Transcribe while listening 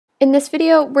In this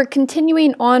video, we're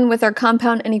continuing on with our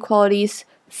compound inequalities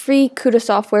free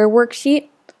KutaSoftware worksheet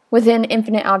within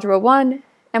Infinite Algebra 1,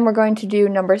 and we're going to do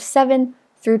numbers 7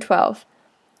 through 12.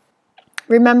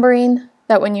 Remembering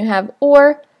that when you have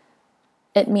OR,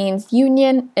 it means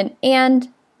union, and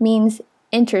means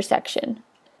intersection.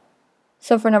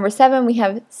 So for number 7, we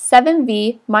have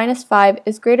 7v minus 5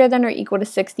 is greater than or equal to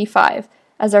 65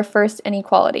 as our first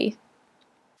inequality.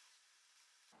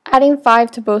 Adding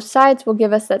 5 to both sides will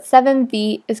give us that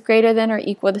 7v is greater than or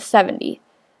equal to 70.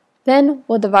 Then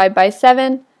we'll divide by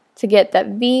 7 to get that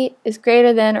v is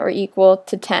greater than or equal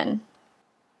to 10.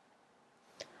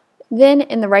 Then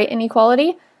in the right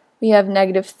inequality, we have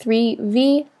negative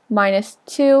 3v minus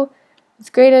 2 is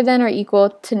greater than or equal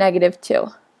to negative 2.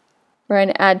 We're going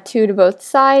to add 2 to both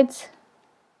sides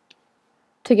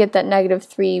to get that negative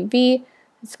 3v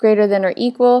is greater than or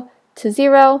equal to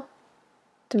 0.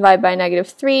 Divide by negative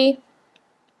 3,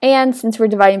 and since we're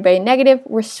dividing by a negative,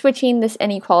 we're switching this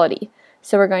inequality.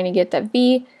 So we're going to get that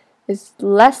v is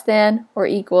less than or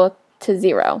equal to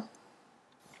 0.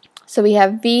 So we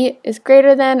have v is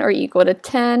greater than or equal to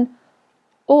 10,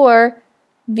 or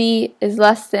v is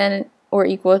less than or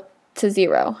equal to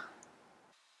 0.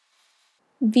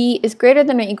 V is greater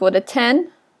than or equal to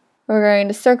 10. We're going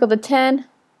to circle the 10,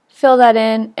 fill that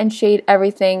in, and shade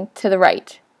everything to the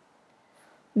right.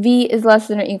 V is less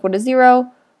than or equal to 0.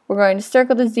 We're going to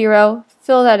circle the 0,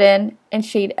 fill that in, and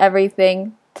shade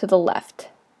everything to the left.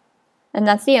 And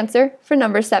that's the answer for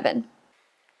number 7.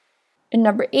 In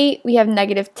number 8, we have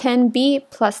negative 10b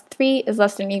plus 3 is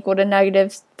less than or equal to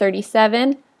negative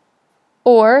 37.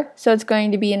 Or, so it's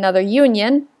going to be another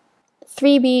union,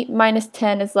 3b minus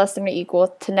 10 is less than or equal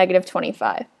to negative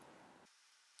 25.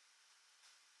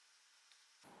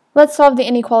 Let's solve the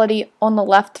inequality on the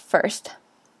left first.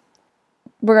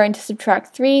 We're going to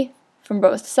subtract 3 from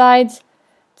both sides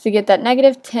to get that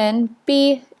negative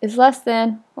 10b is less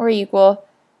than or equal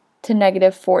to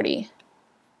negative 40.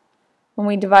 When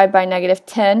we divide by negative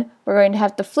 10, we're going to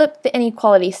have to flip the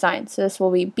inequality sign. So this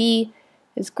will be b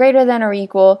is greater than or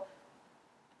equal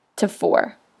to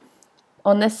 4.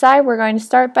 On this side, we're going to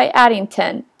start by adding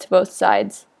 10 to both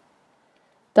sides.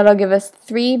 That'll give us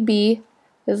 3b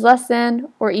is less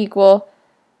than or equal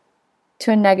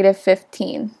to a negative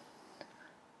 15.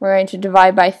 We're going to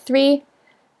divide by 3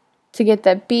 to get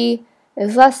that b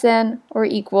is less than or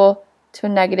equal to a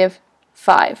negative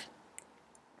 5.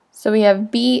 So we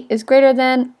have b is greater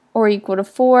than or equal to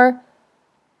 4,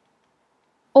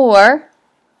 or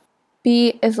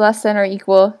b is less than or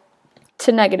equal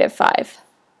to negative 5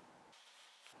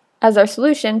 as our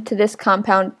solution to this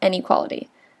compound inequality.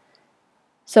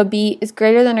 So b is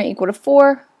greater than or equal to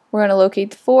 4. We're going to locate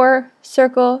the 4,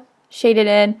 circle, shade it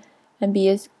in, and b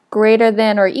is greater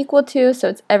than or equal to, so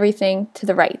it's everything to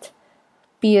the right.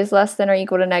 B is less than or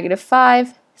equal to negative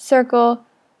 5, circle,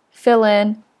 fill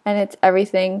in, and it's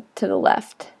everything to the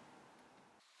left.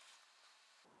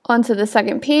 On to the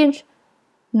second page,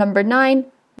 number 9,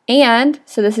 and,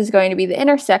 so this is going to be the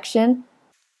intersection.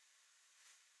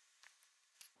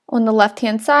 On the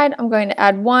left-hand side, I'm going to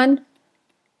add 1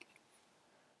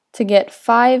 to get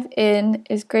 5n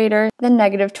is greater than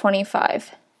negative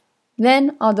 25.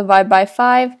 Then I'll divide by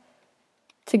 5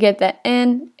 to get that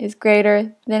n is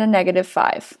greater than a negative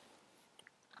 5.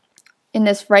 In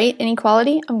this right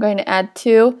inequality, I'm going to add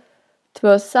 2 to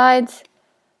both sides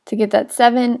to get that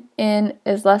 7n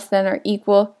is less than or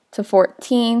equal to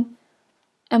 14.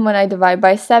 And when I divide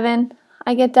by 7,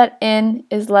 I get that n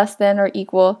is less than or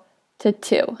equal to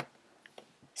 2.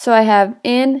 So I have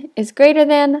n is greater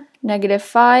than negative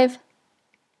 5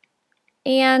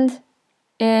 and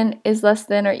n is less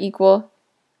than or equal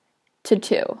to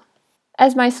 2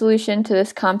 as my solution to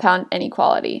this compound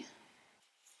inequality.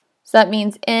 So that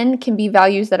means n can be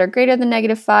values that are greater than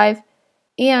negative 5,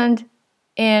 and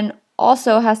n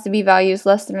also has to be values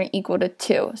less than or equal to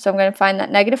 2. So I'm going to find that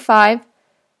negative 5,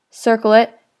 circle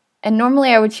it, and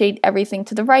normally I would shade everything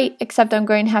to the right, except I'm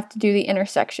going to have to do the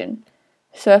intersection.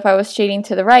 So if I was shading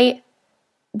to the right,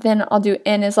 then I'll do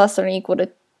n is less than or equal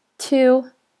to 2,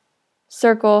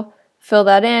 circle, fill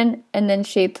that in, and then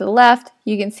shade to the left.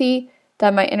 You can see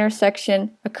that my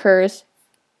intersection occurs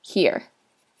here.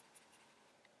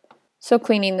 So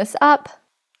cleaning this up,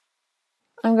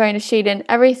 I'm going to shade in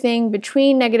everything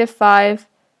between negative 5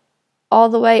 all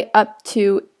the way up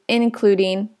to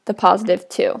including the positive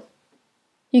 2.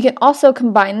 You can also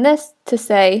combine this to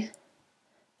say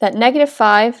that negative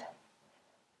 5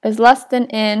 is less than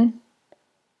n,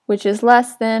 which is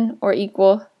less than or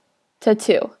equal to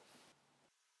 2.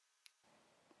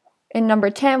 In number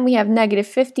 10, we have negative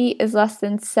 50 is less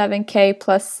than 7k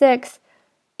plus 6,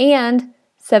 and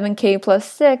 7k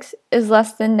plus 6 is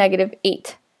less than negative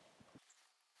 8.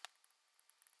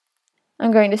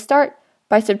 I'm going to start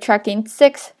by subtracting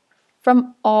 6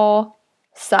 from all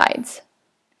sides.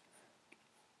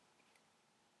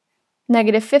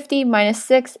 Negative 50 minus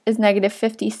 6 is negative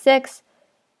 56,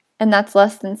 and that's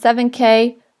less than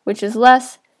 7k, which is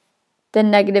less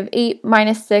than negative 8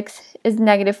 minus 6 is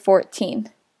negative 14.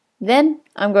 Then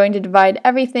I'm going to divide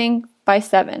everything by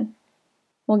 7.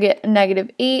 We'll get a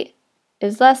negative 8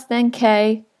 is less than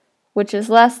k, which is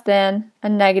less than a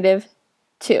negative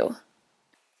 2.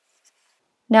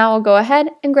 Now I'll go ahead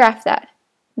and graph that.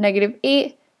 Negative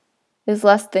 8 is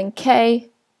less than k,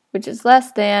 which is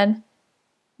less than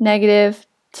negative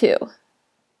 2.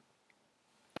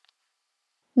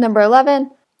 Number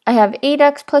 11, I have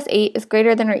 8x plus 8 is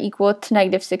greater than or equal to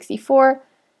negative 64,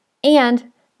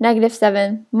 and negative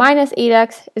 7 minus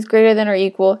 8x is greater than or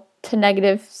equal to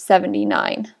negative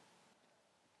 79.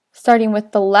 Starting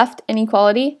with the left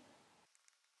inequality,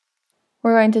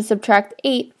 we're going to subtract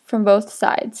 8 from both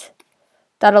sides.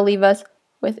 That'll leave us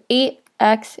with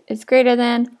 8x is greater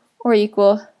than or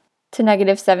equal to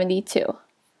negative 72.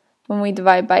 When we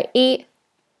divide by 8,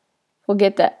 we'll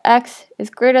get that x is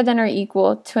greater than or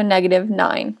equal to a negative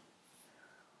 9.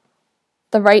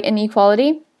 The right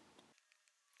inequality,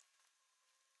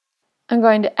 I'm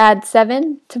going to add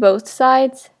 7 to both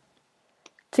sides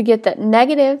to get that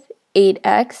negative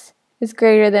 8x is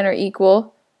greater than or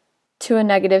equal to a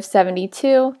negative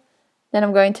 72. Then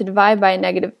I'm going to divide by a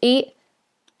negative 8,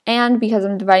 and because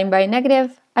I'm dividing by a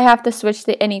negative, I have to switch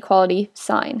the inequality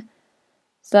sign.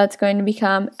 So that's going to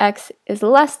become x is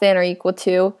less than or equal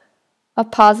to a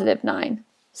positive 9.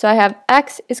 So I have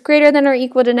x is greater than or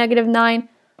equal to negative 9,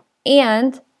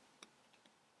 and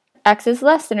x is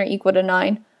less than or equal to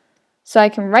 9. So I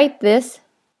can write this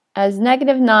as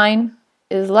negative 9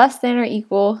 is less than or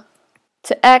equal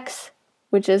to x,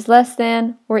 which is less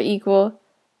than or equal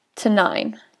to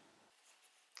 9.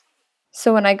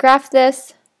 So when I graph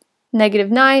this,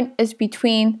 negative 9 is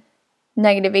between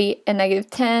negative 8 and negative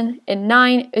 10, and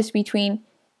 9 is between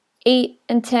 8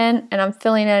 and 10, and I'm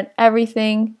filling in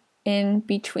everything in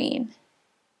between.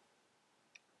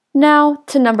 Now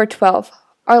to number 12,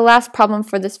 our last problem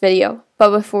for this video.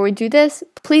 But before we do this,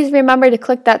 please remember to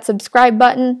click that subscribe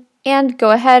button, and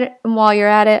go ahead and while you're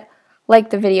at it, like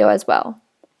the video as well.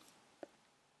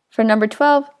 For number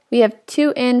 12, we have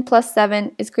 2n plus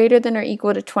 7 is greater than or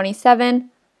equal to 27,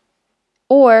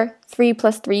 or 3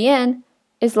 plus 3n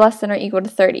is less than or equal to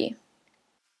 30.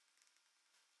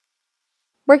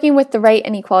 Working with the right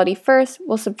inequality first,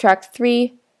 we'll subtract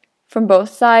 3 from both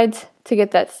sides to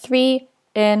get that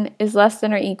 3n is less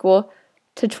than or equal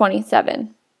to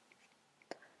 27.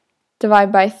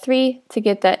 Divide by 3 to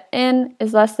get that n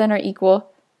is less than or equal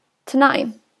to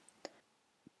 9.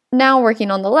 Now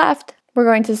working on the left, we're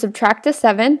going to subtract a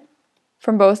 7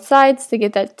 from both sides to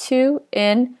get that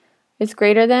 2n is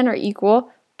greater than or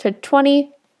equal to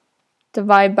 20.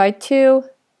 Divide by 2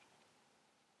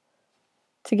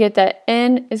 to get that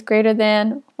n is greater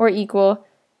than or equal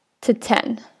to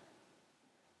 10.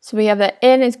 So we have that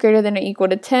n is greater than or equal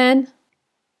to 10,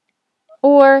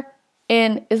 or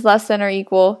n is less than or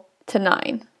equal to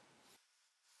 9.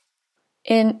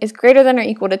 N is greater than or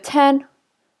equal to 10.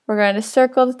 We're going to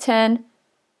circle the 10,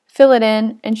 fill it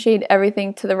in, and shade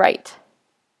everything to the right.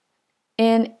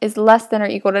 N is less than or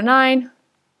equal to 9.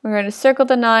 We're going to circle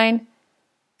the 9,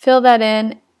 fill that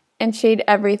in, and shade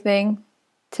everything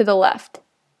to the left.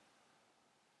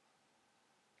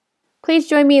 Please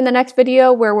join me in the next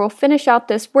video where we'll finish out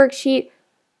this worksheet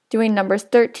doing numbers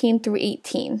 13 through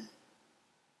 18.